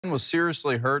Was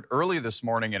seriously hurt early this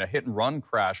morning in a hit-and-run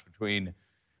crash between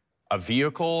a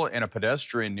vehicle and a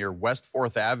pedestrian near West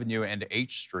 4th Avenue and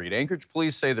H Street. Anchorage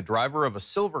police say the driver of a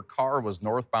silver car was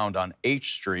northbound on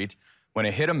H Street when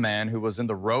it hit a man who was in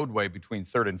the roadway between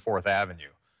 3rd and 4th Avenue.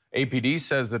 APD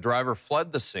says the driver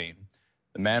fled the scene.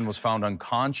 The man was found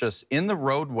unconscious in the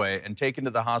roadway and taken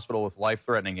to the hospital with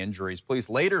life-threatening injuries. Police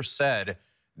later said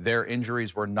their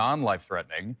injuries were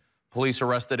non-life-threatening. Police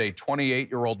arrested a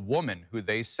 28-year-old woman who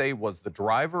they say was the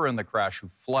driver in the crash who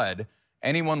fled.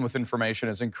 Anyone with information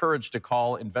is encouraged to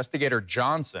call Investigator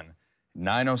Johnson,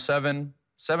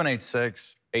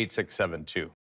 907-786-8672.